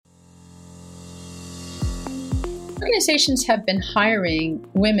Organizations have been hiring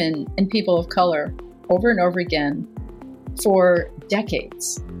women and people of color over and over again for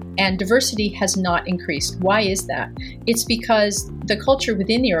decades, and diversity has not increased. Why is that? It's because the culture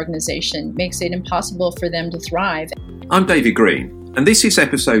within the organization makes it impossible for them to thrive. I'm David Green, and this is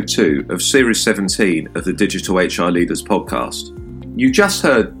episode 2 of Series 17 of the Digital HR Leaders podcast. You just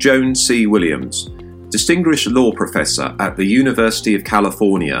heard Joan C. Williams, Distinguished Law Professor at the University of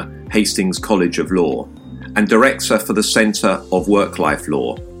California, Hastings College of Law, and Director for the Center of Work-Life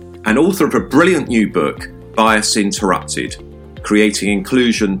Law, and author of a brilliant new book, Bias Interrupted, Creating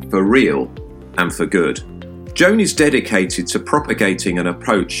Inclusion for Real and for Good. Joan is dedicated to propagating an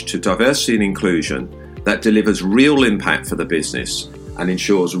approach to diversity and inclusion that delivers real impact for the business and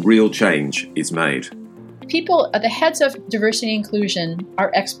ensures real change is made. People, the heads of diversity and inclusion are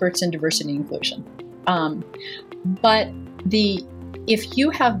experts in diversity and inclusion. If you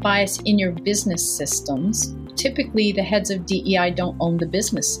have bias in your business systems, typically the heads of DEI don't own the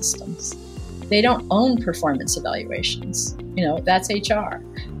business systems. They don't own performance evaluations. That's HR.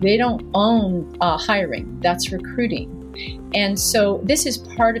 They don't own hiring. That's recruiting. And so this is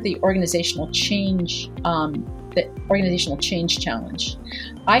part of the organizational change challenge.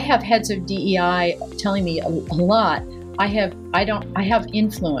 I have heads of DEI telling me a lot. I have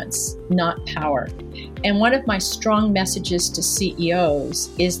influence, not power. And one of my strong messages to CEOs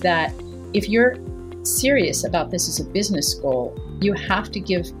is that if you're serious about this as a business goal, you have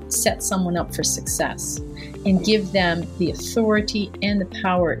to set someone up for success and give them the authority and the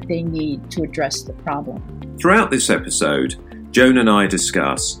power they need to address the problem. Throughout this episode, Joan and I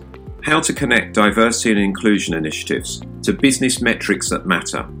discuss how to connect diversity and inclusion initiatives to business metrics that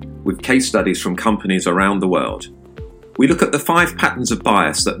matter, with case studies from companies around the world. We look at the 5 patterns of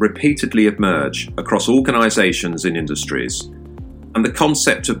bias that repeatedly emerge across organisations and industries, and the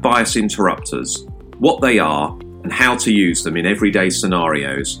concept of bias interrupters, what they are, and how to use them in everyday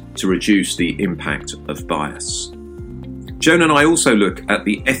scenarios to reduce the impact of bias. Joan and I also look at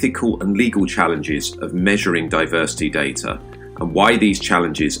the ethical and legal challenges of measuring diversity data and why these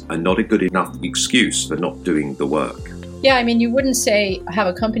challenges are not a good enough excuse for not doing the work. Yeah, you wouldn't have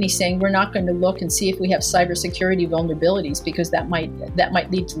a company saying we're not going to look and see if we have cybersecurity vulnerabilities because that might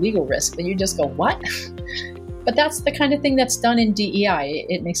lead to legal risk. But you just go, what? But that's the kind of thing that's done in DEI.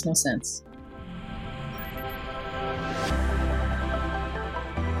 It makes no sense.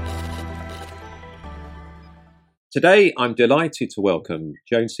 Today, I'm delighted to welcome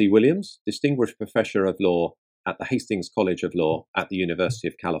Joan C. Williams, Distinguished Professor of Law at the Hastings College of Law at the University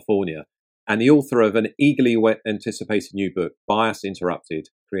of California, and the author of an eagerly anticipated new book, Bias Interrupted,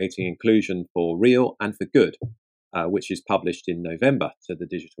 Creating Inclusion for Real and for Good, which is published in November to the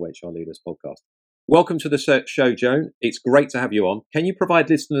Digital HR Leaders podcast. Welcome to the show, Joan. It's great to have you on. Can you provide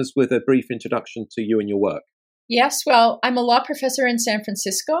listeners with a brief introduction to you and your work? Yes, well, I'm a law professor in San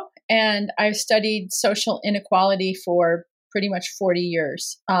Francisco, and I've studied social inequality for pretty much 40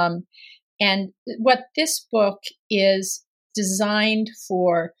 years. And what this book is designed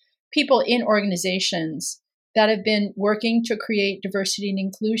for people in organizations that have been working to create diversity and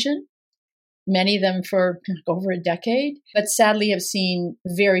inclusion, many of them for over a decade, but sadly have seen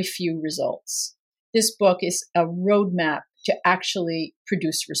very few results. This book is a roadmap to actually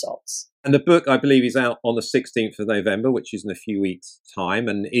produce results. And the book, I believe, is out on the 16th of November, which is in a few weeks' time,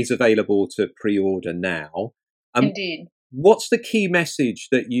 and is available to pre-order now. Indeed. What's the key messages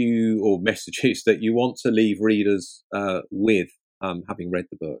that you want to leave readers with, having read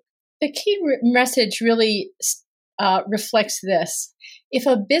the book? The key message really reflects this. If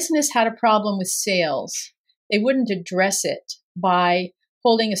a business had a problem with sales, they wouldn't address it by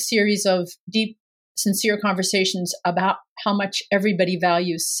holding a series of deep, sincere conversations about how much everybody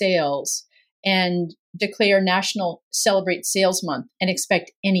values sales and declare National Celebrate Sales Month and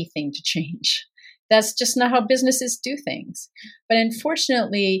expect anything to change. That's just not how businesses do things. But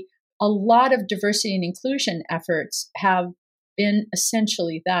unfortunately, a lot of diversity and inclusion efforts have been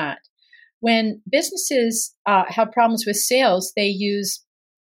essentially that. When businesses have problems with sales, they use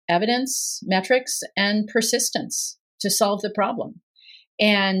evidence, metrics, and persistence to solve the problem.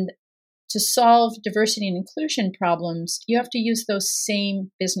 And to solve diversity and inclusion problems, you have to use those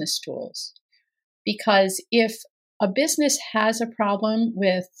same business tools. Because if a business has a problem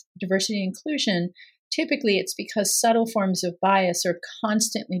with diversity and inclusion, typically it's because subtle forms of bias are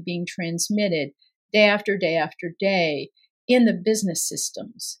constantly being transmitted day after day after day in the business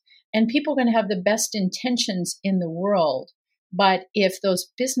systems. And people are going to have the best intentions in the world, but if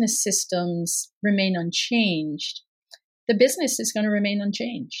those business systems remain unchanged, the business is going to remain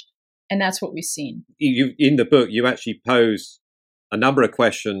unchanged. And that's what we've seen. In the book, you actually pose a number of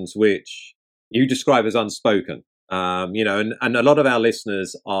questions which you describe as unspoken. And a lot of our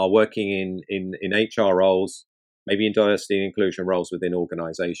listeners are working in HR roles, maybe in diversity and inclusion roles within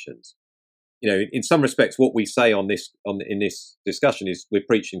organizations. In some respects, what we say in this discussion is we're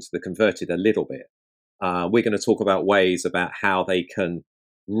preaching to the converted a little bit. We're going to talk about ways about how they can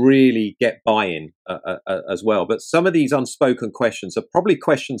really get buy-in as well. But some of these unspoken questions are probably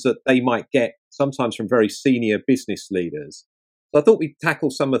questions that they might get sometimes from very senior business leaders. So I thought we'd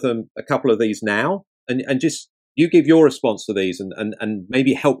tackle a couple of these now, and just you give your response to these, and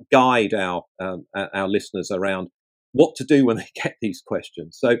maybe help guide our listeners around what to do when they get these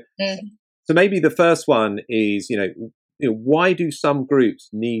questions. So maybe the first one is, why do some groups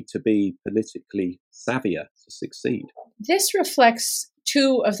need to be politically savvier to succeed? This reflects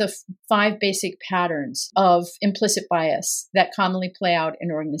two of the 5 basic patterns of implicit bias that commonly play out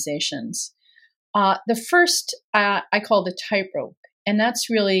in organizations. The first I call the tightrope, and that's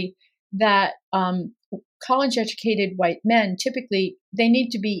really that college-educated white men, typically, they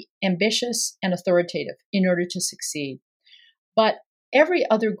need to be ambitious and authoritative in order to succeed. But every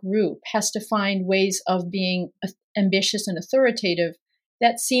other group has to find ways of being ambitious and authoritative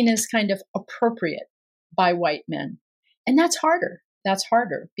that's seen as kind of appropriate by white men. And that's harder. That's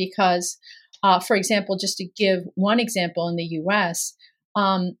harder because, for example, just to give one example in the U.S.,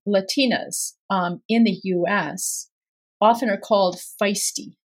 Latinas in the U.S. often are called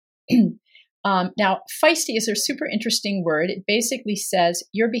feisty. Now, feisty is a super interesting word. It basically says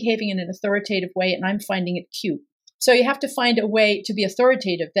you're behaving in an authoritative way and I'm finding it cute. So you have to find a way to be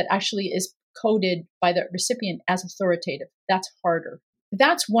authoritative that actually is coded by the recipient as authoritative. That's harder.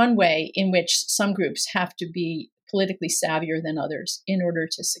 That's one way in which some groups have to be politically savvier than others in order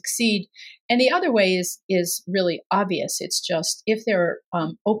to succeed. And the other way is really obvious. It's just if there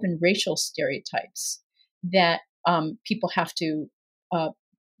are open racial stereotypes that people have to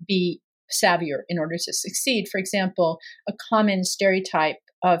be savvier in order to succeed. For example, a common stereotype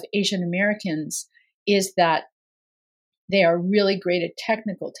of Asian Americans is that they are really great at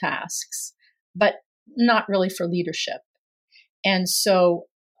technical tasks, but not really for leadership. And so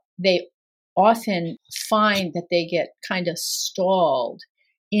they often find that they get kind of stalled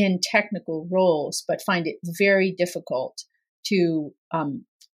in technical roles, but find it very difficult to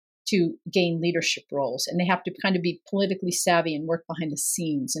gain leadership roles. And they have to kind of be politically savvy and work behind the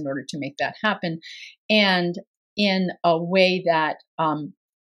scenes in order to make that happen. And in a way that,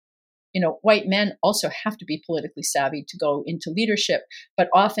 white men also have to be politically savvy to go into leadership, but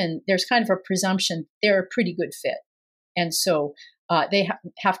often there's kind of a presumption they're a pretty good fit. And so they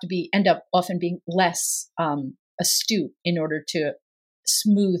have to end up often being less astute in order to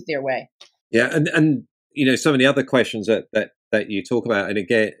smooth their way. Yeah, and some of the other questions that you talk about, and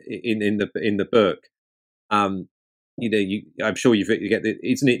again in the book, I'm sure you get it.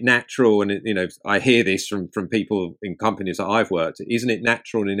 Isn't it natural? And I hear this from people in companies that I've worked. Isn't it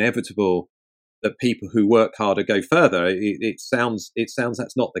natural and inevitable that people who work harder go further? It sounds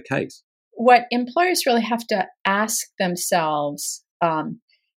that's not the case. What employers really have to ask themselves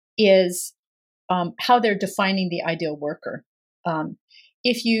is how they're defining the ideal worker.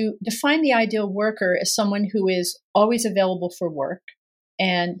 If you define the ideal worker as someone who is always available for work,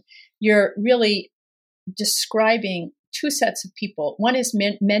 and you're really describing two sets of people. One is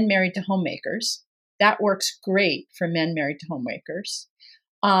men married to homemakers. That works great for men married to homemakers.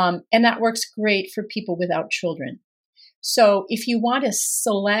 And that works great for people without children. So if you want to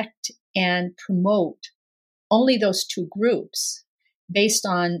select and promote only those two groups based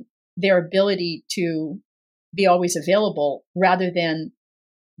on their ability to be always available rather than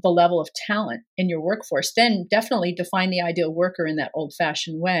the level of talent in your workforce, then definitely define the ideal worker in that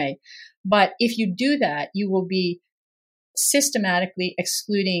old-fashioned way. But if you do that, you will be systematically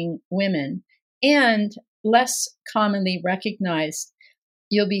excluding women, and less commonly recognized,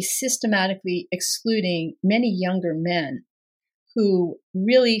 you'll be systematically excluding many younger men who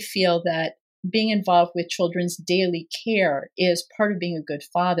really feel that being involved with children's daily care is part of being a good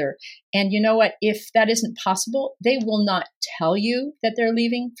father. And you know what? If that isn't possible, they will not tell you that they're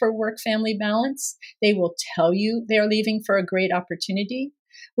leaving for work-family balance. They will tell you they're leaving for a great opportunity.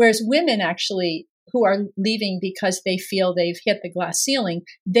 Whereas women actually who are leaving because they feel they've hit the glass ceiling,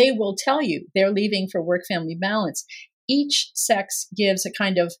 they will tell you they're leaving for work-family balance. Each sex gives a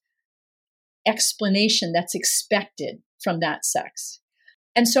kind of explanation that's expected from that sex.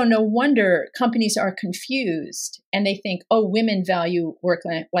 And so no wonder companies are confused and they think, oh, women value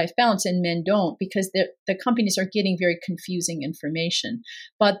work-life balance and men don't, because the companies are getting very confusing information.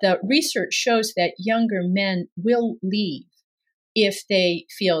 But the research shows that younger men will leave if they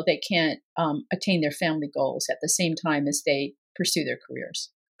feel they can't attain their family goals at the same time as they pursue their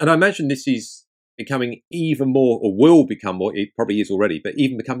careers. And I imagine this is becoming even more, or will become more, it probably is already, but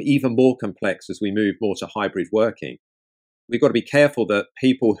even become even more complex as we move more to hybrid working. We've got to be careful that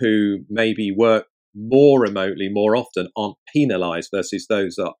people who maybe work more remotely more often aren't penalized versus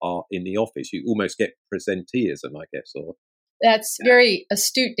those that are in the office. You almost get presenteeism, I guess. Or That's very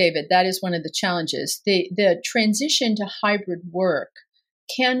astute, David. That is one of the challenges. The transition to hybrid work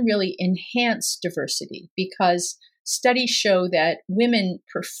can really enhance diversity because studies show that men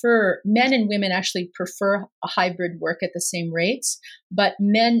and women actually prefer a hybrid work at the same rates, but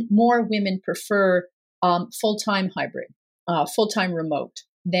more women prefer full-time hybrid, full-time remote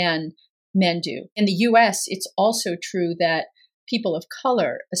than men do. In the US, it's also true that people of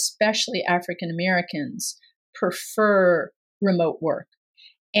color, especially African Americans, prefer remote work.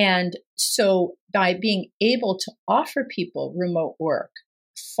 And so by being able to offer people remote work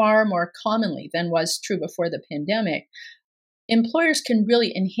far more commonly than was true before the pandemic, employers can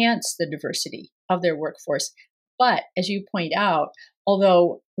really enhance the diversity of their workforce. But as you point out,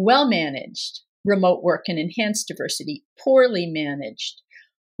 although well-managed remote work can enhance diversity, poorly managed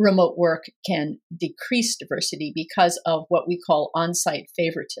remote work can decrease diversity because of what we call on-site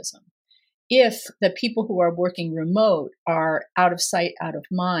favoritism. If the people who are working remote are out of sight, out of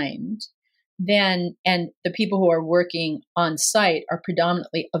mind, then, and the people who are working on site are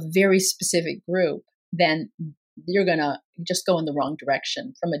predominantly a very specific group, then you're going to just go in the wrong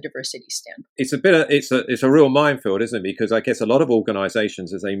direction from a diversity standpoint. It's a real minefield, isn't it? Because I guess a lot of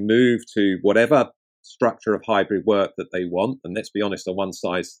organizations, as they move to whatever structure of hybrid work that they want, and let's be honest, one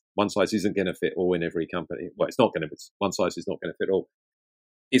size isn't going to fit all in every company. Well, it's not going to. One size is not going to fit all.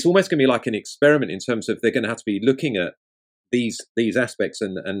 It's almost going to be like an experiment in terms of they're going to have to be looking at these aspects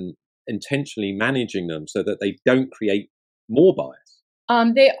and intentionally managing them so that they don't create more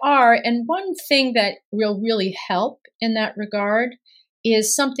bias. They are, and one thing that will really help in that regard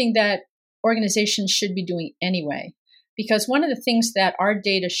is something that organizations should be doing anyway. Because one of the things that our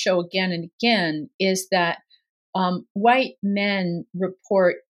data show again and again is that white men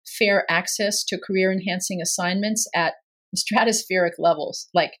report fair access to career-enhancing assignments at stratospheric levels,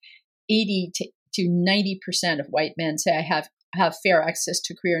 like 80 to 90% of white men say I have fair access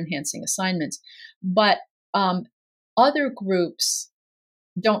to career-enhancing assignments. But other groups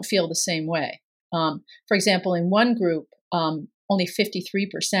don't feel the same way. For example, in one group, only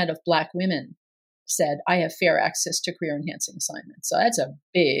 53% of Black women said, I have fair access to career-enhancing assignments. So that's a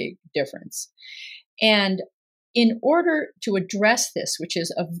big difference. And in order to address this, which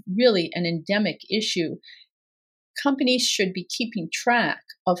is really an endemic issue, companies should be keeping track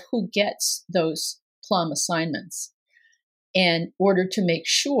of who gets those plum assignments in order to make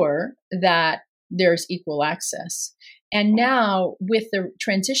sure that there's equal access. And now, with the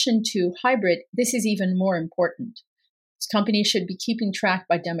transition to hybrid, this is even more important. Companies should be keeping track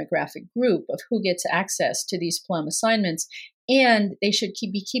by demographic group of who gets access to these plum assignments, and they should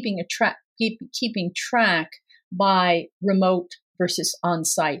be keeping track by remote versus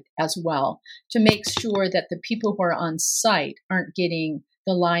on-site as well, to make sure that the people who are on-site aren't getting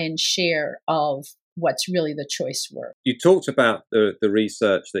the lion's share of what's really the choice work. You talked about the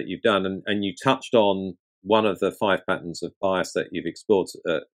research that you've done, and you touched on one of the 5 patterns of bias that you've explored,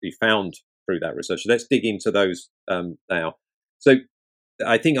 you found through that research. So let's dig into those now. So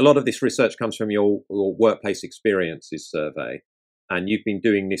I think a lot of this research comes from your workplace experiences survey, and you've been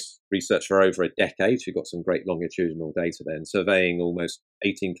doing this research for over a decade. So you've got some great longitudinal data there, and surveying almost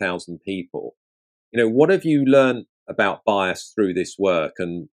 18,000 people. What have you learned about bias through this work?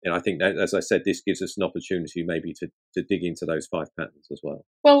 And I think that, as I said, this gives us an opportunity maybe to dig into those 5 patterns as well.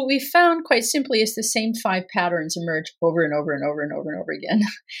 Well, what we found quite simply is the same 5 patterns emerge over and over and over and over and over again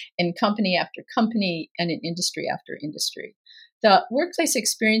in company after company and in industry after industry. The Workplace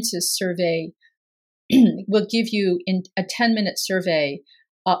Experiences Survey will give you, in a 10-minute survey,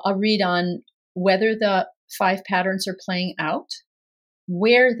 a read on whether the 5 patterns are playing out,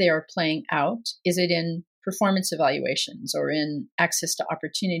 where they are playing out. Is it in performance evaluations or in access to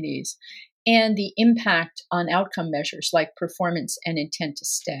opportunities, and the impact on outcome measures like performance and intent to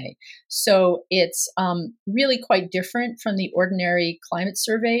stay. So it's really quite different from the ordinary climate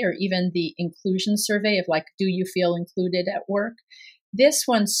survey or even the inclusion survey of like, do you feel included at work? This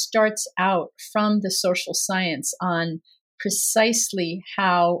one starts out from the social science on precisely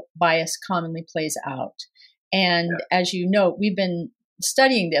how bias commonly plays out. And as you know, we've been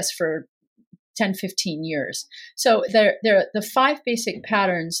studying this for 10, 15 years. So the 5 basic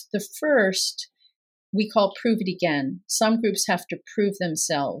patterns. The first we call prove it again. Some groups have to prove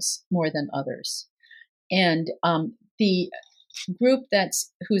themselves more than others. And the group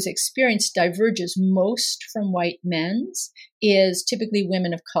whose experience diverges most from white men's is typically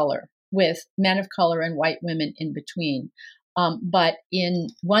women of color. with men of color and white women in between. But in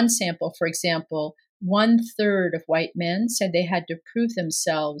one sample, for example, 1/3 of white men said they had to prove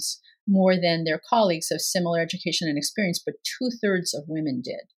themselves more than their colleagues of similar education and experience, but 2/3 of women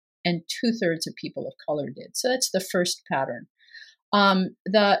did, and 2/3 of people of color did. So that's the first pattern.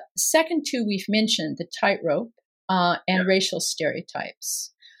 The second two we've mentioned, the tightrope and racial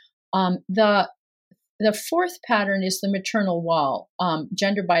stereotypes. The fourth pattern is the maternal wall,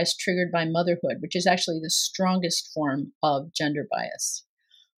 gender bias triggered by motherhood, which is actually the strongest form of gender bias.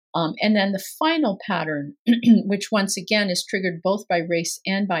 And then the final pattern, which once again is triggered both by race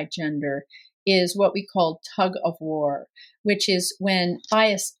and by gender, is what we call tug of war, which is when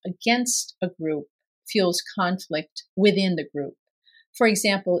bias against a group fuels conflict within the group. For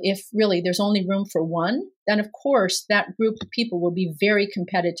example, if really there's only room for one, then of course that group of people will be very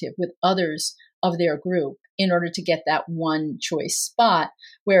competitive with others of their group in order to get that one choice spot.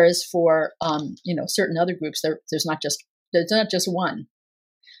 Whereas for certain other groups, there's not just one.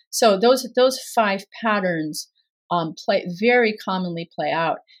 So those 5 patterns very commonly play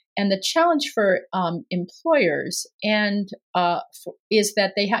out. And the challenge for employers is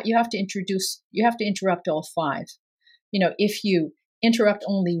that you have to interrupt all 5. If you interrupt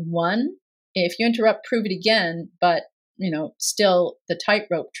only one, if you interrupt, prove it again, but still the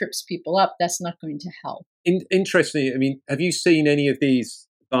tightrope trips people up, that's not going to help. Interestingly, I mean, have you seen any of these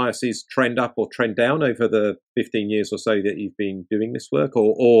biases trend up or trend down over the 15 years or so that you've been doing this work,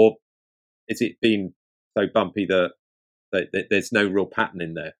 or has it been so bumpy that there's no real pattern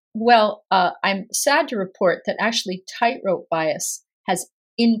in there? Well, I'm sad to report that actually tightrope bias has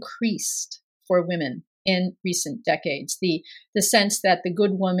increased for women in recent decades. The sense that the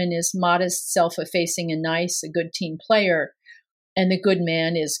good woman is modest, self-effacing, and nice, a good team player, and the good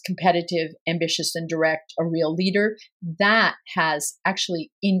man is competitive, ambitious, and direct, a real leader, that has actually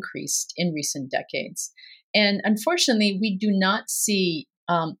increased in recent decades. And unfortunately, we do not see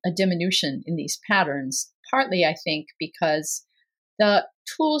a diminution in these patterns, partly, I think, because the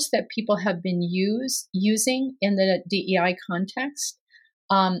tools that people have been using in the DEI context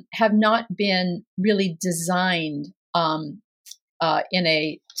have not been really designed in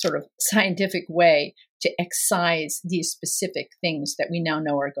a sort of scientific way to excise these specific things that we now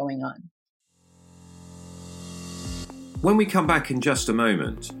know are going on. When we come back in just a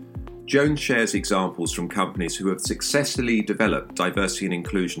moment, Joan shares examples from companies who have successfully developed diversity and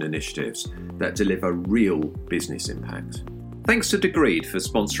inclusion initiatives that deliver real business impact. Thanks to Degreed for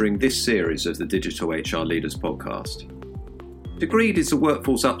sponsoring this series of the Digital HR Leaders podcast. Degreed is a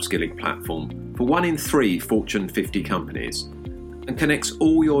workforce upskilling platform for 1 in 3 Fortune 50 companies and connects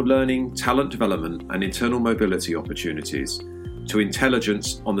all your learning, talent development and internal mobility opportunities to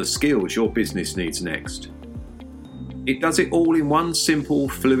intelligence on the skills your business needs next. It does it all in one simple,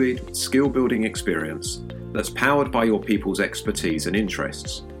 fluid, skill-building experience that's powered by your people's expertise and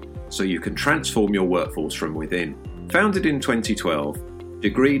interests, so you can transform your workforce from within. Founded in 2012,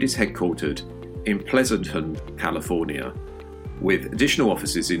 Degreed is headquartered in Pleasanton, California, with additional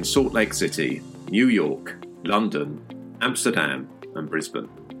offices in Salt Lake City, New York, London, Amsterdam, and Brisbane.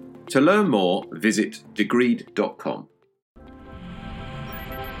 To learn more, visit degreed.com.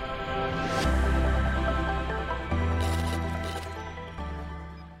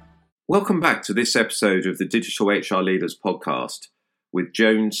 Welcome back to this episode of the Digital HR Leaders podcast with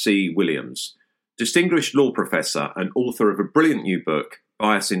Joan C. Williams, distinguished law professor and author of a brilliant new book,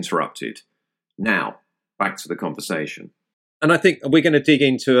 Bias Interrupted. Now, back to the conversation. And I think we're going to dig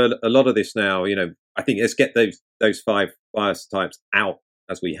into a lot of this now. I think let's get those 5 bias types out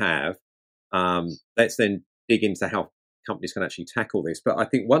as we have. Let's then dig into how companies can actually tackle this. But I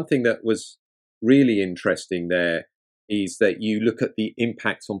think one thing that was really interesting there is that you look at the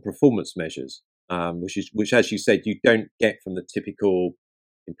impact on performance measures, which, as you said, you don't get from the typical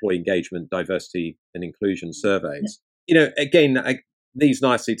employee engagement, diversity and inclusion surveys. Again, leads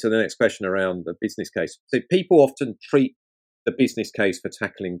nicely to the next question around the business case. So people often treat the business case for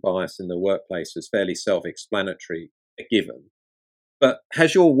tackling bias in the workplace as fairly self-explanatory, a given. But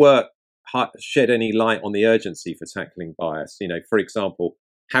has your work shed any light on the urgency for tackling bias? For example,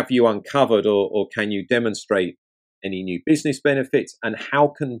 have you uncovered or can you demonstrate any new business benefits, and how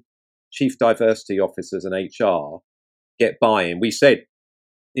can chief diversity officers and HR get buy-in? We said,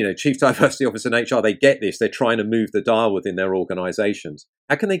 chief diversity officers and HR, they get this. They're trying to move the dial within their organizations.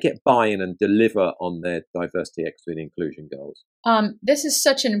 How can they get buy-in and deliver on their diversity, equity, and inclusion goals? This is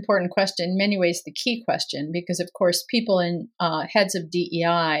such an important question, in many ways the key question, because, of course, people in heads of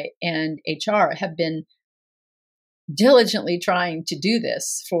DEI and HR have been diligently trying to do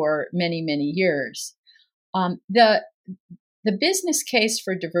this for many, many years. The business case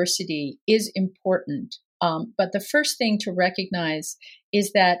for diversity is important, but the first thing to recognize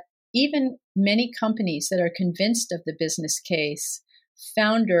is that even many companies that are convinced of the business case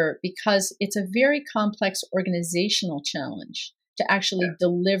founder because it's a very complex organizational challenge to actually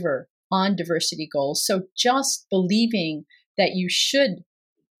deliver on diversity goals. So just believing that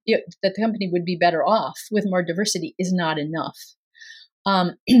that the company would be better off with more diversity is not enough.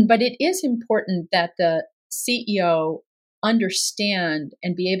 But it is important that the CEO understand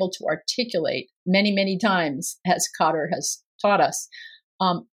and be able to articulate many, many times, as Cotter has taught us,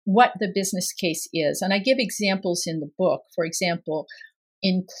 what the business case is. And I give examples in the book. For example,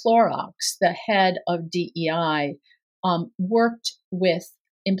 in Clorox, the head of DEI worked with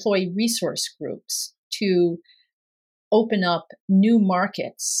employee resource groups to open up new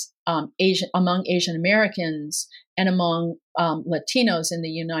markets among Asian Americans and among Latinos in the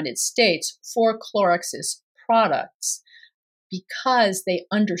United States for Clorox's products, because they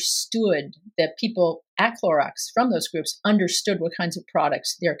understood that people at Clorox from those groups understood what kinds of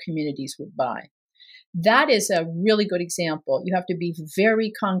products their communities would buy. That is a really good example. You have to be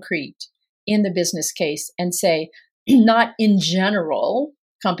very concrete in the business case and say, not in general,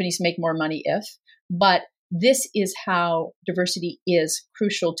 companies make more money if, but this is how diversity is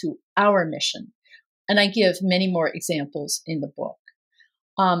crucial to our mission. And I give many more examples in the book.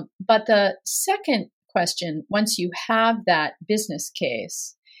 But the second question, once you have that business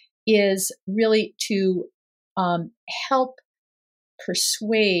case, is really to help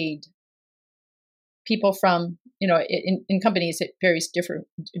persuade people from, in companies it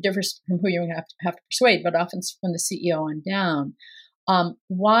differs from who you have to persuade, but often from the CEO on down,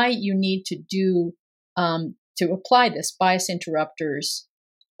 why you need to apply this bias interrupters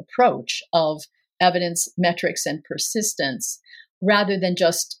approach of evidence, metrics, and persistence, rather than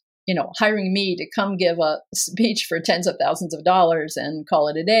just hiring me to come give a speech for tens of thousands of dollars and call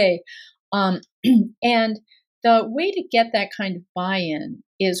it a day. And the way to get that kind of buy-in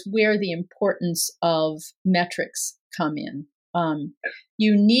is where the importance of metrics come in.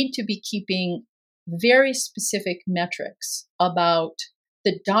 You need to be keeping very specific metrics about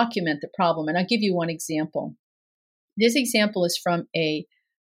the document the problem. And I'll give you one example. This example is from a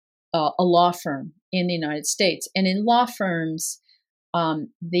law firm in the United States. And in law firms,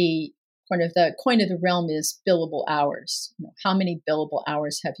 the coin of the realm is billable hours. How many billable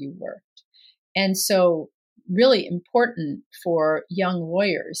hours have you worked? And so really important for young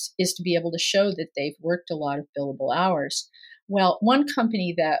lawyers is to be able to show that they've worked a lot of billable hours. Well, one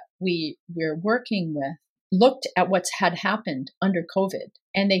company that we're working with looked at what's had happened under COVID,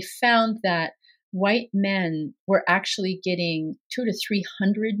 and they found that white men were actually getting 200 to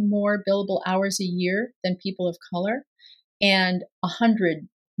 300 more billable hours a year than people of color, and 100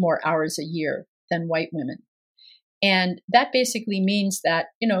 more hours a year than white women. And that basically means that,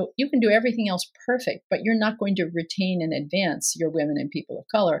 you can do everything else perfect, but you're not going to retain and advance your women and people of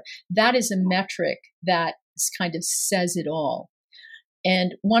color. That is a metric that kind of says it all.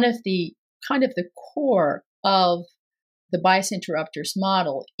 And one of the core of the bias interrupters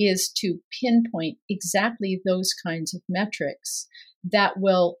model is to pinpoint exactly those kinds of metrics that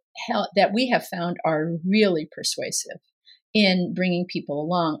will help, that we have found are really persuasive in bringing people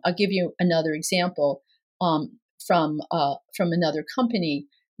along. I'll give you another example from another company,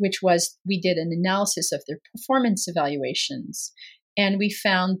 which was we did an analysis of their performance evaluations, and we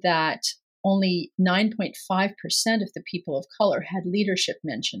found that only 9.5% of the people of color had leadership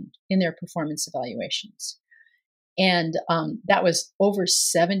mentioned in their performance evaluations. And that was over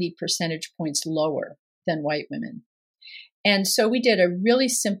 70 percentage points lower than white women. And so we did a really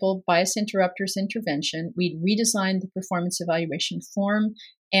simple bias interrupters intervention. We redesigned the performance evaluation form,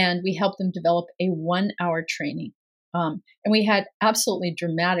 and we helped them develop a 1-hour training. And we had absolutely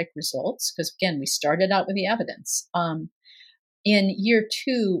dramatic results because, again, we started out with the evidence. In year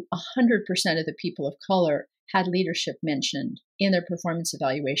 2, 100% of the people of color had leadership mentioned in their performance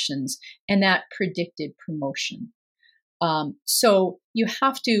evaluations, and that predicted promotion. So you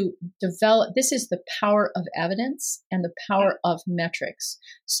have to develop, this is the power of evidence and the power of metrics.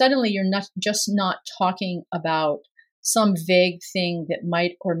 Suddenly you're not talking about some vague thing that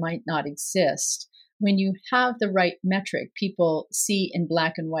might or might not exist. When you have the right metric, people see in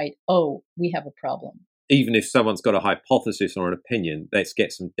black and white, oh, we have a problem. Even if someone's got a hypothesis or an opinion, let's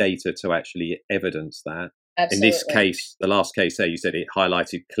get some data to actually evidence that. Absolutely. In this case, the last case there, you said it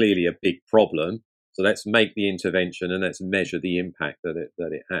highlighted clearly a big problem. So let's make the intervention and let's measure the impact that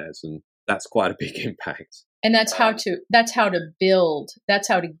it has. And that's quite a big impact. And that's how to build, that's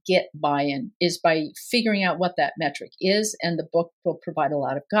how to get buy-in, is by figuring out what that metric is. And the book will provide a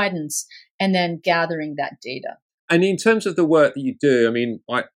lot of guidance, and then gathering that data. And in terms of the work that you do, I mean,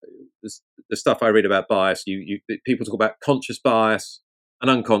 the stuff I read about bias, people talk about conscious bias and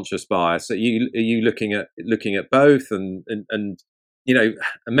unconscious bias. Are you looking at both, and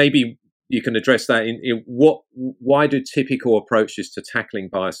maybe you can address that in why do typical approaches to tackling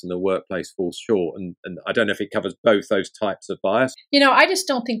bias in the workplace fall short? And I don't know if it covers both those types of bias. I just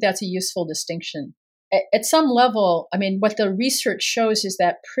don't think that's a useful distinction. At some level, I mean, what the research shows is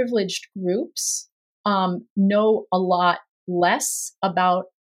that privileged groups know a lot less about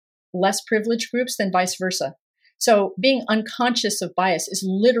less privileged groups than vice versa. So being unconscious of bias is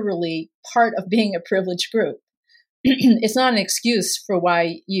literally part of being a privileged group. It's not an excuse for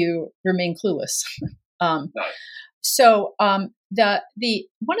why you remain clueless. So the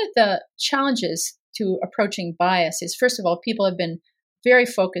one of the challenges to approaching bias is, first of all, people have been very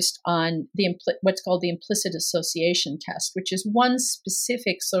focused on what's called the implicit association test, which is one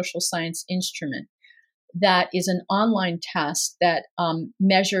specific social science instrument that is an online test that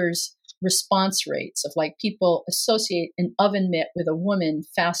measures response rates of, like, people associate an oven mitt with a woman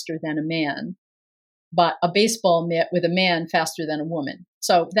faster than a man, but a baseball mitt with a man faster than a woman.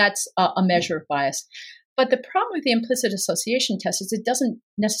 So that's a measure of bias. But the problem with the implicit association test is it doesn't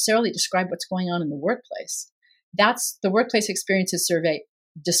necessarily describe what's going on in the workplace. That's the Workplace Experiences Survey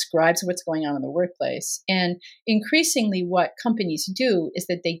describes what's going on in the workplace. And increasingly what companies do is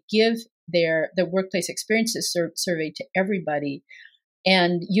that they give the Workplace Experiences Survey to everybody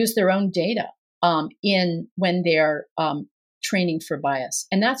and use their own data when they're training for bias.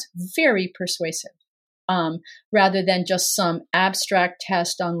 And that's very persuasive. Rather than just some abstract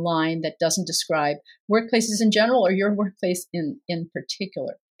test online that doesn't describe workplaces in general or your workplace in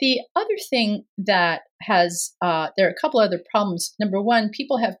particular. The other thing that there are a couple other problems. Number one,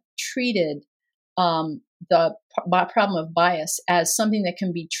 people have treated the problem of bias as something that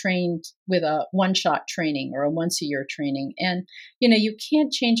can be trained with a one-shot training or a once-a-year training. And, you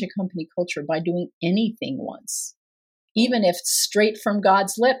can't change a company culture by doing anything once. Even if straight from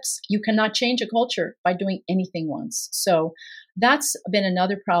God's lips, you cannot change a culture by doing anything once. So that's been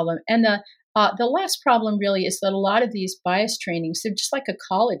another problem. And the last problem really is that a lot of these bias trainings, they're just like a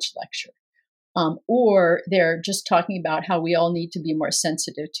college lecture, or they're just talking about how we all need to be more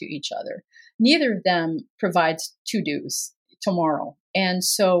sensitive to each other. Neither of them provides to-dos tomorrow. And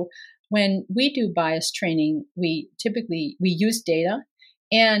so when we do bias training, we use data.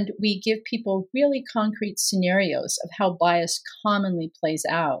 And we give people really concrete scenarios of how bias commonly plays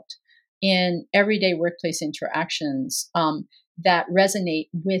out in everyday workplace interactions that resonate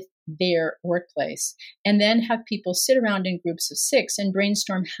with their workplace. And then have people sit around in groups of 6 and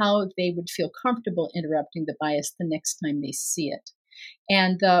brainstorm how they would feel comfortable interrupting the bias the next time they see it.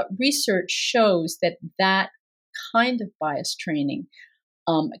 And the research shows that kind of bias training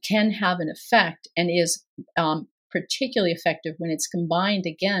can have an effect and is particularly effective when it's combined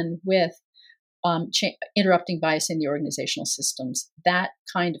again with interrupting bias in the organizational systems. That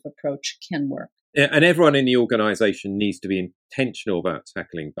kind of approach can work. Yeah, and everyone in the organization needs to be intentional about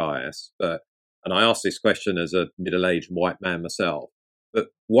tackling bias. And I ask this question as a middle-aged white man myself, but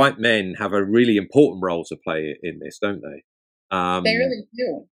white men have a really important role to play in this, don't they? They really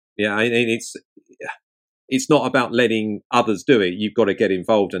do. Yeah, I mean, it's not about letting others do it. You've got to get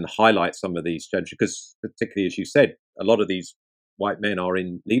involved and highlight some of these challenges, because particularly, as you said, a lot of these white men are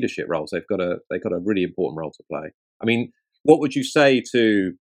in leadership roles. They've got a really important role to play. I mean, what would you say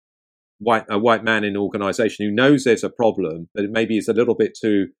to a white man in an organization who knows there's a problem, but maybe is a little bit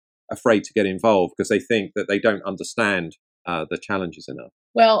too afraid to get involved because they think that they don't understand the challenges enough?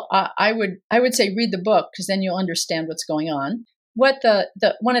 Well, I would say read the book, because then you'll understand what's going on. What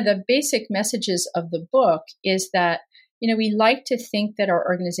one of the basic messages of the book is that, we like to think that our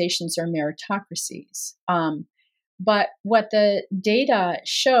organizations are meritocracies. But what the data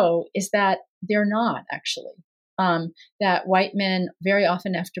show is that they're not actually. That white men very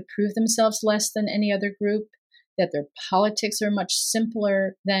often have to prove themselves less than any other group, that their politics are much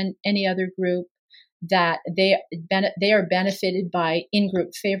simpler than any other group, that they are benefited by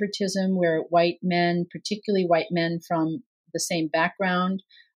in-group favoritism, where white men, particularly white men from the same background,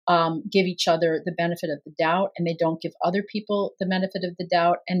 give each other the benefit of the doubt, and they don't give other people the benefit of the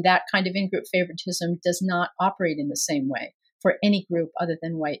doubt. And that kind of in-group favoritism does not operate in the same way for any group other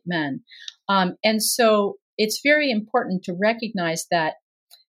than white men. And so it's very important to recognize that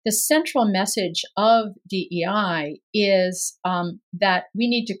the central message of DEI is that we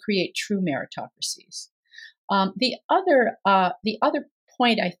need to create true meritocracies. The other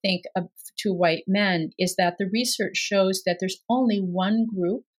point, I think, to white men is that the research shows that there's only one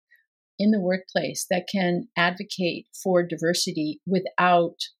group in the workplace that can advocate for diversity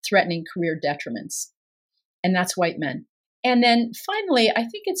without threatening career detriments. and that's white men. And then finally, I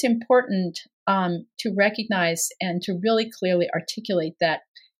think it's important to recognize and to really clearly articulate that,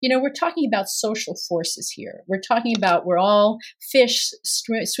 we're talking about social forces here. We're talking about we're all fish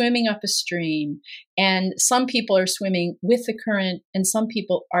swimming up a stream, and some people are swimming with the current and some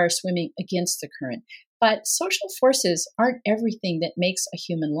people are swimming against the current. But social forces aren't everything that makes a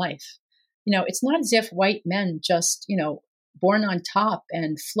human life. It's not as if white men just, born on top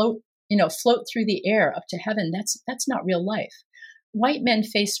and float through the air up to heaven. That's not real life. White men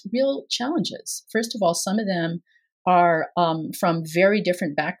face real challenges. First of all, some of them are from very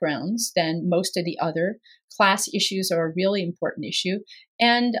different backgrounds than most of the other. Class issues are a really important issue.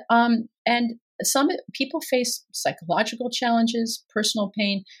 And some people face psychological challenges, personal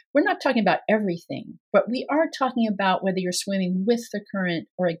pain. We're not talking about everything, but we are talking about whether you're swimming with the current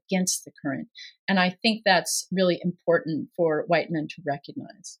or against the current. And I think that's really important for white men to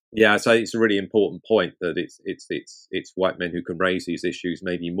recognize. Yeah, so it's a really important point that it's white men who can raise these issues,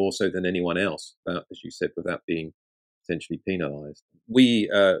 maybe more so than anyone else, as you said, without being potentially penalized.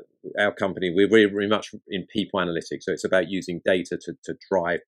 Our company, we're very much in people analytics. So it's about using data to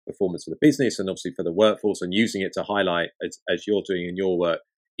drive performance of the business and obviously for the workforce, and using it to highlight, as you're doing in your work,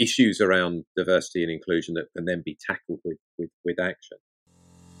 issues around diversity and inclusion that can then be tackled with action.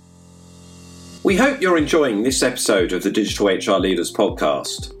 We hope you're enjoying this episode of the Digital HR Leaders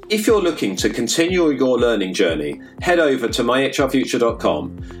podcast. If you're looking to continue your learning journey, head over to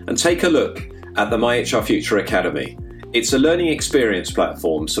myhrfuture.com and take a look at the MyHR Future Academy. It's a learning experience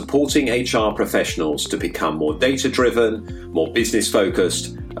platform supporting HR professionals to become more data-driven, more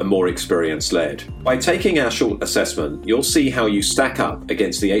business-focused, and more experience-led. By taking our short assessment, you'll see how you stack up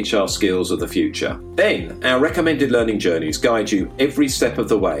against the HR skills of the future. Then, our recommended learning journeys guide you every step of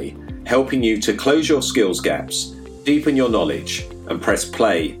the way, helping you to close your skills gaps, deepen your knowledge, and press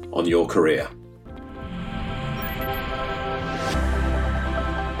play on your career.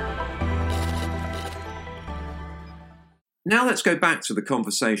 Now let's go back to the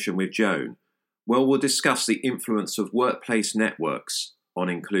conversation with Joan, where we'll discuss the influence of workplace networks on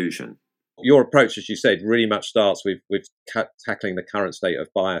inclusion. Your approach, as you said, really much starts with tackling the current state of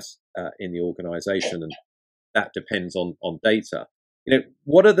bias in the organisation, and that depends on data.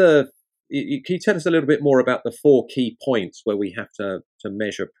 What are can you tell us a little bit more about the 4 key points where we have to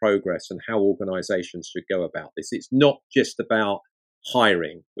measure progress and how organisations should go about this? It's not just about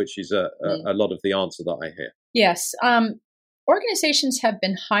hiring, which is a lot of the answer that I hear. Yes. Organizations have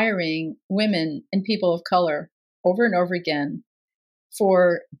been hiring women and people of color over and over again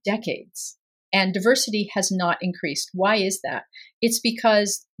for decades, and diversity has not increased. Why is that? It's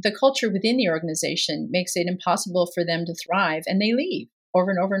because the culture within the organization makes it impossible for them to thrive, and they leave over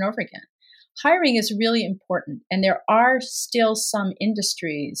and over and over again. Hiring is really important, and there are still some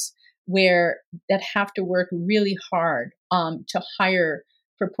industries that have to work really hard to hire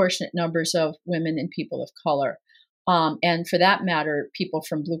proportionate numbers of women and people of color. And for that matter, people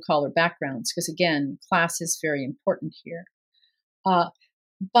from blue-collar backgrounds, because again, class is very important here.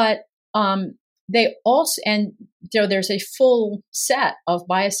 But they also, and there's a full set of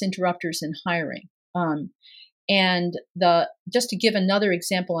bias interrupters in hiring. And just to give another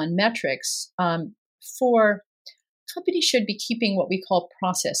example on metrics, for companies should be keeping what we call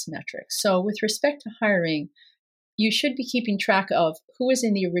process metrics. So with respect to hiring, you should be keeping track of who was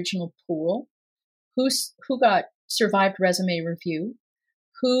in the original pool, who survived resume review,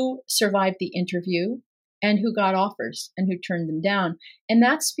 who survived the interview, and who got offers and who turned them down. And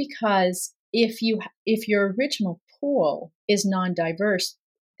that's because if your original pool is non-diverse,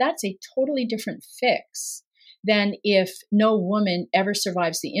 that's a totally different fix than if no woman ever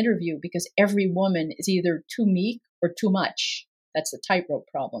survives the interview because every woman is either too meek or too much. That's the tightrope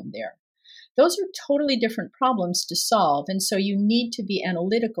problem there. Those are totally different problems to solve. And so you need to be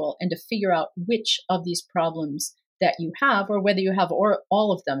analytical and to figure out which of these problems that you have, or whether you have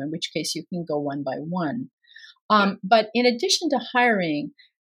all of them, in which case you can go one by one. But in addition to hiring,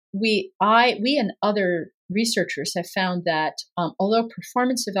 we and other researchers have found that although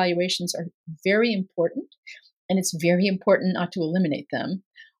performance evaluations are very important, and it's very important not to eliminate them,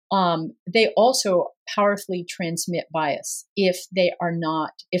 they also powerfully transmit bias if the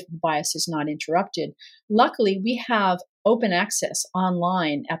bias is not interrupted. Luckily, we have open access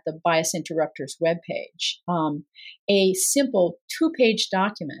online at the Bias Interrupters webpage, a simple 2-page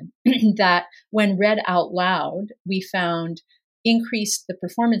document that, when read out loud, we found increased the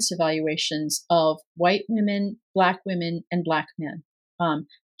performance evaluations of white women, Black women, and Black men.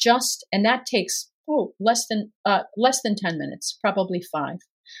 And that takes less than 10 minutes, probably 5.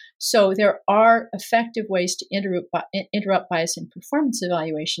 So there are effective ways to interrupt bias in performance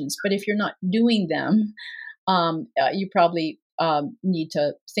evaluations, but if you're not doing them, you probably need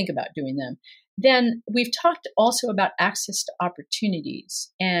to think about doing them. Then we've talked also about access to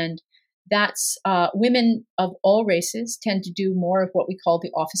opportunities, and that's women of all races tend to do more of what we call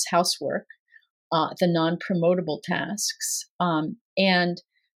the office housework, the non-promotable tasks. And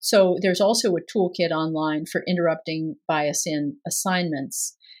so there's also a toolkit online for interrupting bias in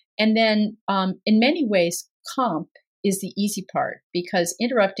assignments. And then in many ways, comp is the easy part, because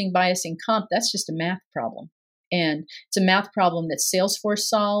interrupting bias in comp, that's just a math problem. And it's a math problem that Salesforce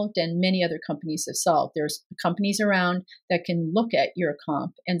solved and many other companies have solved. There's companies around that can look at your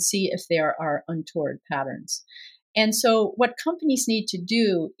comp and see if there are untoward patterns. And so what companies need to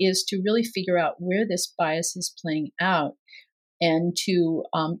do is to really figure out where this bias is playing out and to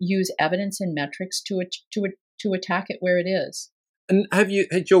use evidence and metrics to attack it where it is. And had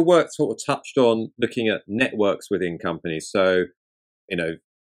your work sort of touched on looking at networks within companies? So,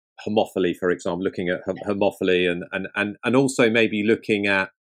 homophily, for example, looking at homophily and also maybe looking at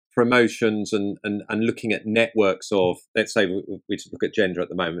promotions and looking at networks of, let's say we just look at gender at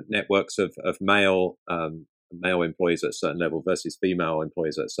the moment, networks of male employees at a certain level versus female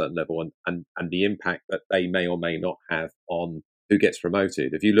employees at a certain level, and the impact that they may or may not have on who gets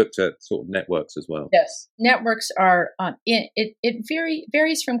promoted. Have you looked at sort of networks as well? Yes, networks are, it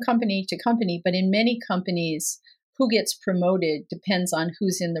varies from company to company, but in many companies, who gets promoted depends on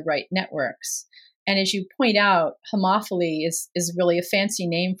who's in the right networks. And as you point out, homophily is really a fancy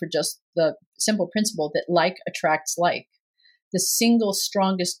name for just the simple principle that like attracts like. The single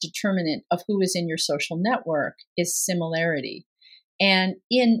strongest determinant of who is in your social network is similarity. And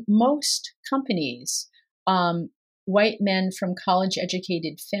in most companies, white men from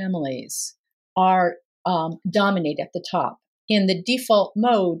college-educated families are dominate at the top. In the default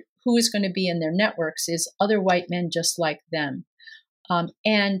mode, who is going to be in their networks is other white men just like them. The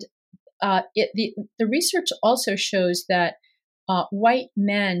research also shows that white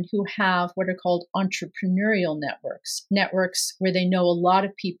men who have what are called entrepreneurial networks where they know a lot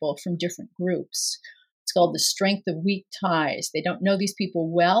of people from different groups. It's called the strength of weak ties. They don't know these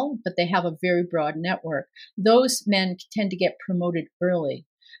people well, but they have a very broad network. Those men tend to get promoted early.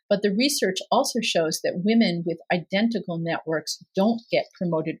 But the research also shows that women with identical networks don't get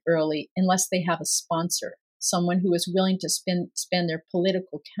promoted early unless they have a sponsor, someone who is willing to spend their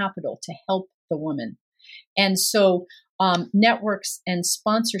political capital to help the woman. And so networks and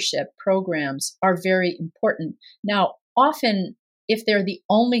sponsorship programs are very important. Now, often, if they're the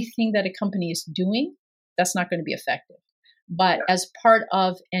only thing that a company is doing, that's not going to be effective. But as part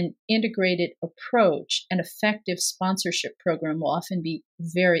of an integrated approach, an effective sponsorship program will often be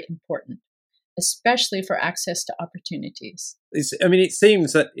very important, especially for access to opportunities. It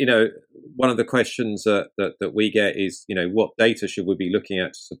seems that, one of the questions that we get is, what data should we be looking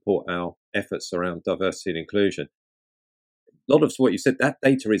at to support our efforts around diversity and inclusion? A lot of what you said, that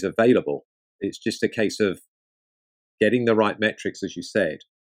data is available. It's just a case of getting the right metrics, as you said,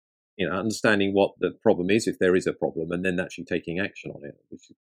 understanding what the problem is, if there is a problem, and then actually taking action on it,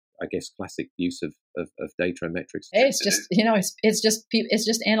 which is, I guess, classic use of data and metrics. It's just, it's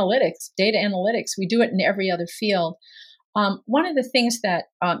just analytics, data analytics. We do it in every other field. One of the things that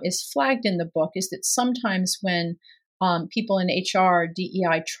is flagged in the book is that sometimes when people in HR,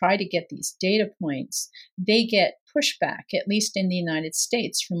 DEI try to get these data points, they get pushback, at least in the United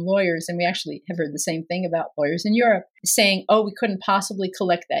States, from lawyers. And we actually have heard the same thing about lawyers in Europe, saying, oh, we couldn't possibly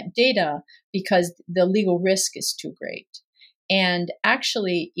collect that data because the legal risk is too great. And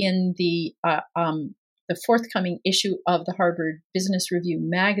actually, in the forthcoming issue of the Harvard Business Review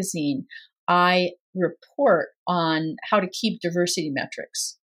magazine, I report on how to keep diversity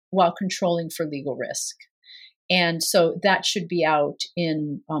metrics while controlling for legal risk. And so that should be out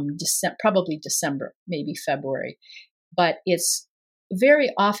in probably December, maybe February. But it's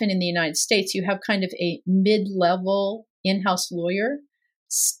very often in the United States, you have kind of a mid-level in-house lawyer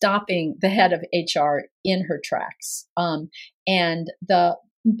stopping the head of HR in her tracks. And the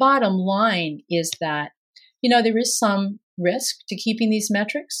bottom line is that, there is some risk to keeping these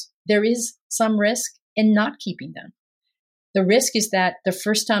metrics. There is some risk in not keeping them. The risk is that the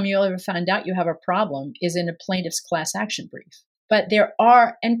first time you'll ever find out you have a problem is in a plaintiff's class action brief. But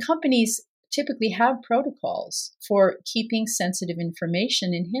and companies typically have protocols for keeping sensitive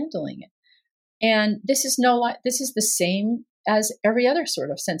information and handling it. And this is the same as every other sort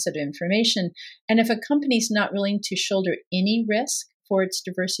of sensitive information. And if a company's not willing to shoulder any risk for its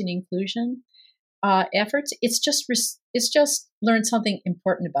diversity and inclusion efforts, it's just learned something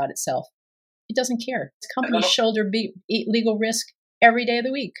important about itself. It doesn't care. Companies shoulder legal risk every day of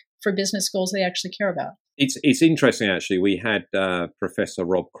the week for business goals they actually care about. It's interesting, actually. We had Professor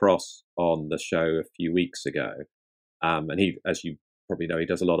Rob Cross on the show a few weeks ago, and he, as you probably know, he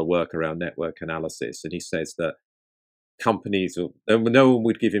does a lot of work around network analysis, and he says that companies, no one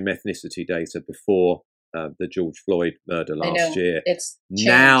would give him ethnicity data before the George Floyd murder last year. It's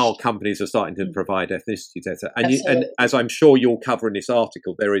now companies are starting to provide ethnicity data, and as I'm sure you'll cover in this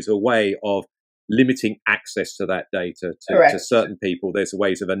article, there is a way of limiting access to that data to certain people. There's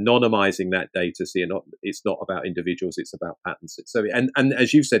ways of anonymizing that data, so it's not about individuals, it's about patterns. So, and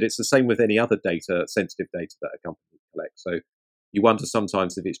as you said, it's the same with any other data, sensitive data that a company collects. So you wonder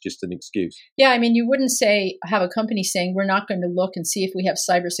sometimes if it's just an excuse. Yeah, I mean, you wouldn't have a company saying we're not going to look and see if we have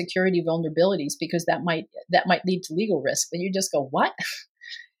cybersecurity vulnerabilities because that might lead to legal risk. Then you just go, what?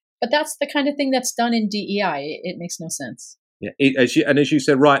 But that's the kind of thing that's done in DEI. It makes no sense. Yeah, as you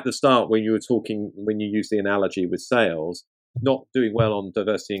said right at the start when you used the analogy with sales, not doing well on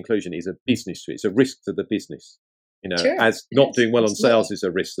diversity and inclusion is a business. It's a risk to the business. Sure, as not doing well on sales is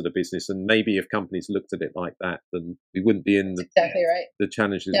a risk to the business. And maybe if companies looked at it like that, then we wouldn't be in the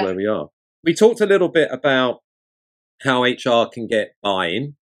challenges where we are. We talked a little bit about how HR can get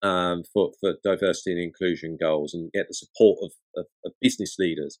buy-in for diversity and inclusion goals and get the support of business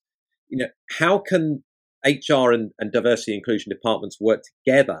leaders. How can HR and diversity and inclusion departments work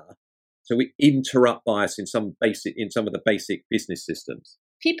together so we interrupt bias in some of the basic business systems?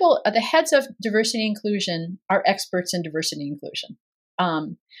 People, the heads of diversity and inclusion are experts in diversity and inclusion.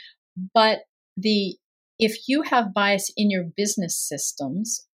 But if you have bias in your business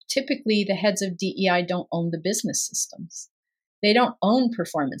systems, typically the heads of DEI don't own the business systems. They don't own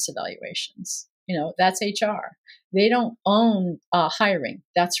performance evaluations. That's HR. They don't own hiring.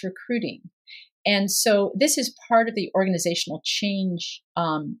 That's recruiting. And so this is part of the organizational change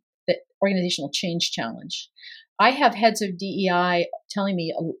challenge. I have heads of DEI telling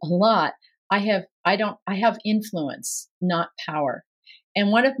me a lot. I have influence, not power.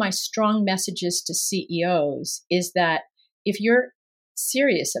 And one of my strong messages to CEOs is that if you're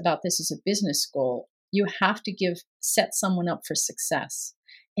serious about this as a business goal, you have to set someone up for success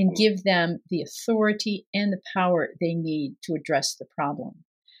and give them the authority and the power they need to address the problem.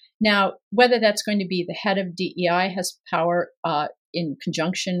 Now, whether that's going to be the head of DEI has power in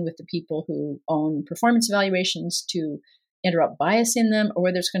conjunction with the people who own performance evaluations to interrupt bias in them, or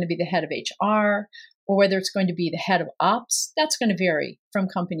whether it's going to be the head of HR, or whether it's going to be the head of ops, that's going to vary from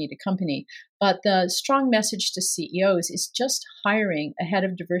company to company. But the strong message to CEOs is just hiring a head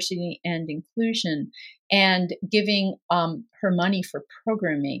of diversity and inclusion and giving her money for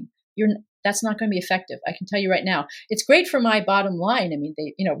programming. That's not going to be effective. I can tell you right now. It's great for my bottom line. I mean,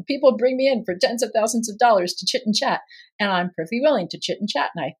 people bring me in for tens of thousands of dollars to chit and chat, and I'm perfectly willing to chit and chat,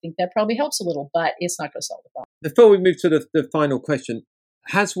 and I think that probably helps a little, but it's not going to solve the problem. Before we move to the final question,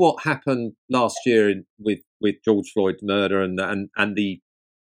 has what happened last year with George Floyd's murder and the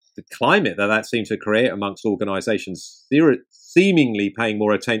climate that seemed to create amongst organisations seemingly paying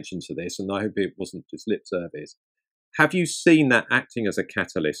more attention to this, and I hope it wasn't just lip service, have you seen that acting as a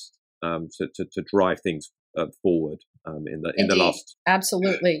catalyst to drive things forward in the last?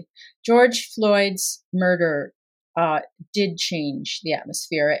 Absolutely. George Floyd's murder did change the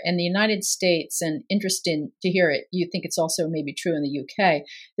atmosphere. In the United States, and interesting to hear it, you think it's also maybe true in the UK,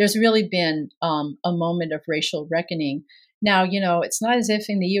 there's really been a moment of racial reckoning. Now, it's not as if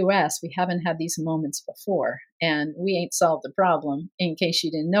in the US we haven't had these moments before, and we ain't solved the problem, in case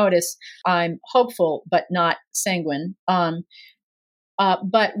you didn't notice. I'm hopeful, but not sanguine.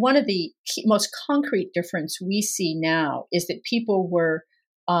 But one of the most concrete difference we see now is that people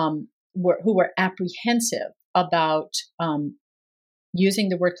who were apprehensive about using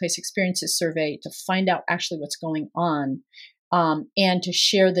the Workplace Experiences Survey to find out actually what's going on and to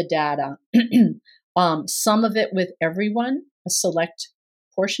share the data. Some of it with everyone, a select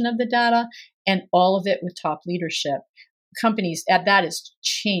portion of the data, and all of it with top leadership. Companies, that has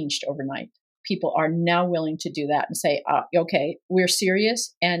changed overnight. People are now willing to do that and say, okay, we're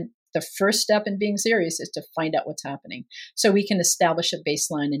serious. And the first step in being serious is to find out what's happening so we can establish a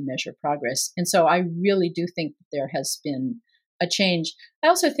baseline and measure progress. And so I really do think that there has been a change. I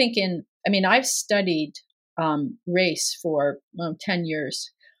also think I've studied race for 10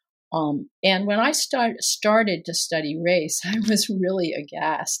 years. And when I started to study race, I was really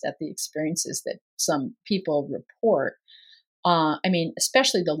aghast at the experiences that some people report.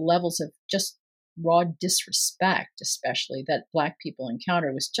 Especially the levels of just raw disrespect, especially that Black people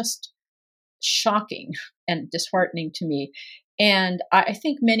encounter, was just shocking and disheartening to me. And I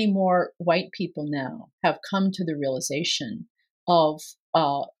think many more white people now have come to the realization of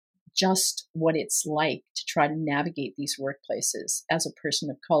just what it's like to try to navigate these workplaces as a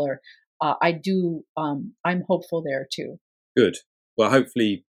person of color. I'm hopeful there too. Good. Well,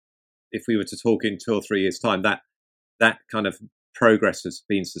 hopefully, if we were to talk in 2 or 3 years' time, that kind of progress has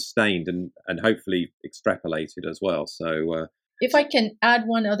been sustained and hopefully extrapolated as well. So, if I can add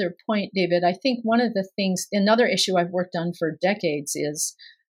one other point, David, I think one of the things, another issue I've worked on for decades is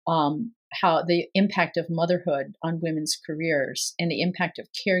how the impact of motherhood on women's careers and the impact of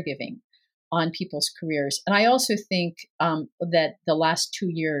caregiving on people's careers. And I also think that the last 2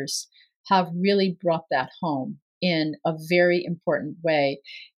 years have really brought that home in a very important way.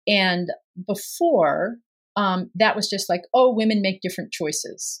 And before, that was just like, oh, women make different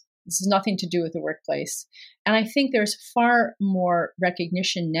choices. This has nothing to do with the workplace. And I think there's far more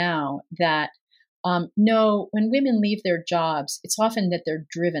recognition now that no, when women leave their jobs, it's often that they're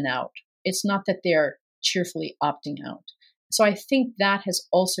driven out. It's not that they're cheerfully opting out. So I think that has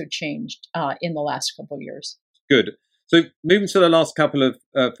also changed in the last couple of years. Good. So moving to the last couple of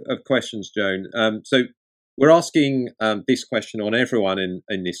questions, Joan. So we're asking this question on everyone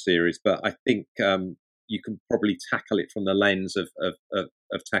in this series, but I think you can probably tackle it from the lens of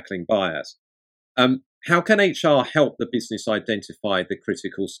tackling bias. How can HR help the business identify the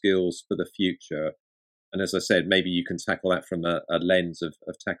critical skills for the future? And as I said, maybe you can tackle that from a lens of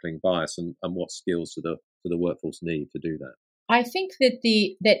tackling bias and what skills do the workforce need to do that? I think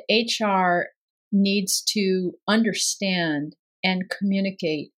that HR needs to understand and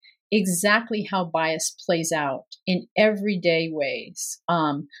communicate exactly how bias plays out in everyday ways.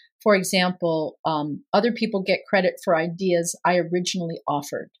 For example, other people get credit for ideas I originally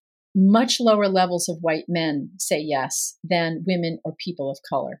offered. Much lower levels of white men say yes than women or people of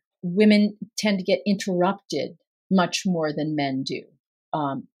color. Women tend to get interrupted much more than men do.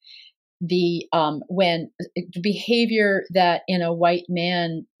 When the behavior that in a white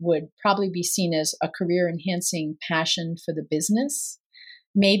man would probably be seen as a career-enhancing passion for the business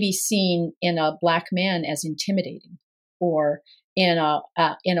may be seen in a black man as intimidating, or in a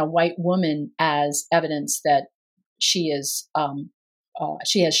white woman as evidence that she has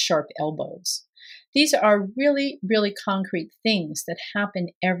sharp elbows. These are really, really concrete things that happen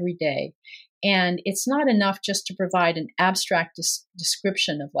every day. And it's not enough just to provide an abstract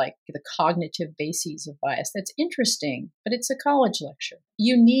description of like the cognitive bases of bias. That's interesting, but it's a college lecture.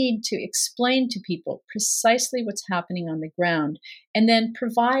 You need to explain to people precisely what's happening on the ground and then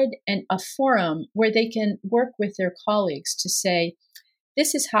provide a forum where they can work with their colleagues to say,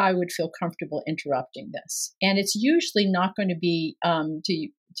 this is how I would feel comfortable interrupting this. And it's usually not going to be, to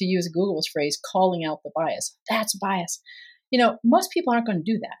use Google's phrase, calling out the bias. That's bias. Most people aren't going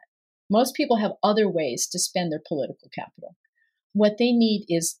to do that. Most people have other ways to spend their political capital. What they need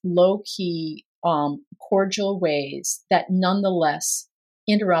is low-key, cordial ways that nonetheless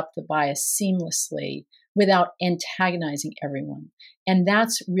interrupt the bias seamlessly without antagonizing everyone. And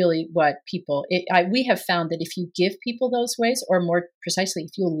that's really what we have found that if you give people those ways, or more precisely,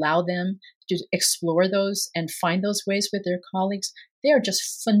 if you allow them to explore those and find those ways with their colleagues, they are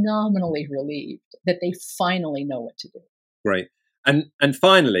just phenomenally relieved that they finally know what to do. Great. And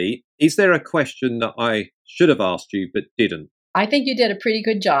finally, is there a question that I should have asked you but didn't? I think you did a pretty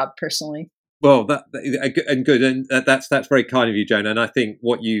good job, personally. Well, that's very kind of you, Joan. And I think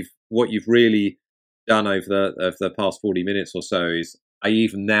what you've really done over the past 40 minutes or so is I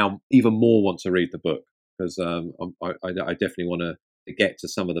even more want to read the book, because I definitely want to get to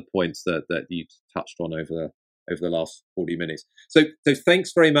some of the points that you touched on over the last 40 minutes. So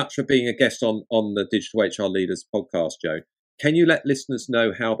thanks very much for being a guest on the Digital HR Leaders podcast, Joan. Can you let listeners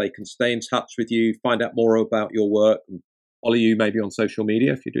know how they can stay in touch with you, find out more about your work, and follow you maybe on social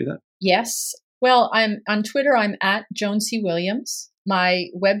media if you do that? Yes. Well, I'm on Twitter. I'm at Joan C. Williams. My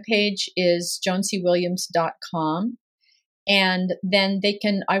webpage is joancwilliams.com. And then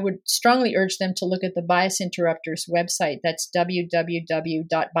I would strongly urge them to look at the Bias Interrupters website. That's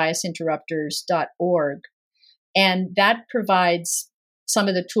www.biasinterrupters.org. And that provides some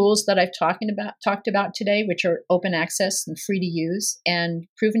of the tools that I've talked about today, which are open access and free to use and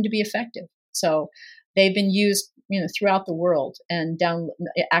proven to be effective. So they've been used, throughout the world and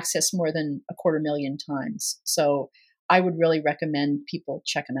accessed more than 250,000 times. So I would really recommend people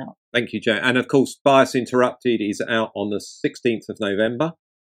check them out. Thank you, Joan. And of course, Bias Interrupted is out on the 16th of November.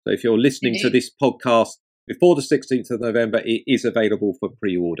 So if you're listening to this podcast before the 16th of November, it is available for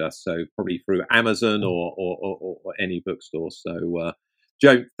pre-order. So probably through Amazon or any bookstore. So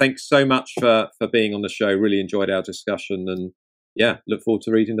Joan, thanks so much for being on the show. Really enjoyed our discussion, and look forward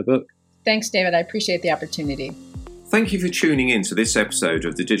to reading the book. Thanks, David. I appreciate the opportunity. Thank you for tuning in to this episode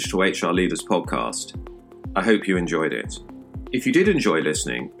of the Digital HR Leaders podcast. I hope you enjoyed it. If you did enjoy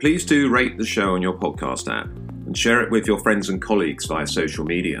listening, please do rate the show on your podcast app and share it with your friends and colleagues via social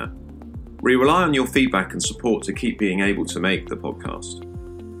media. We rely on your feedback and support to keep being able to make the podcast.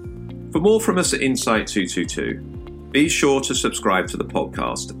 For more from us at Insight 222, be sure to subscribe to the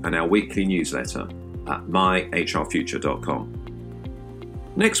podcast and our weekly newsletter at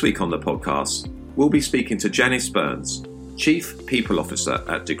myhrfuture.com. Next week on the podcast, we'll be speaking to Janice Burns, Chief People Officer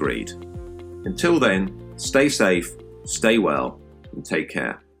at Degreed. Until then, stay safe, stay well, and take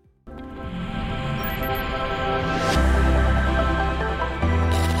care.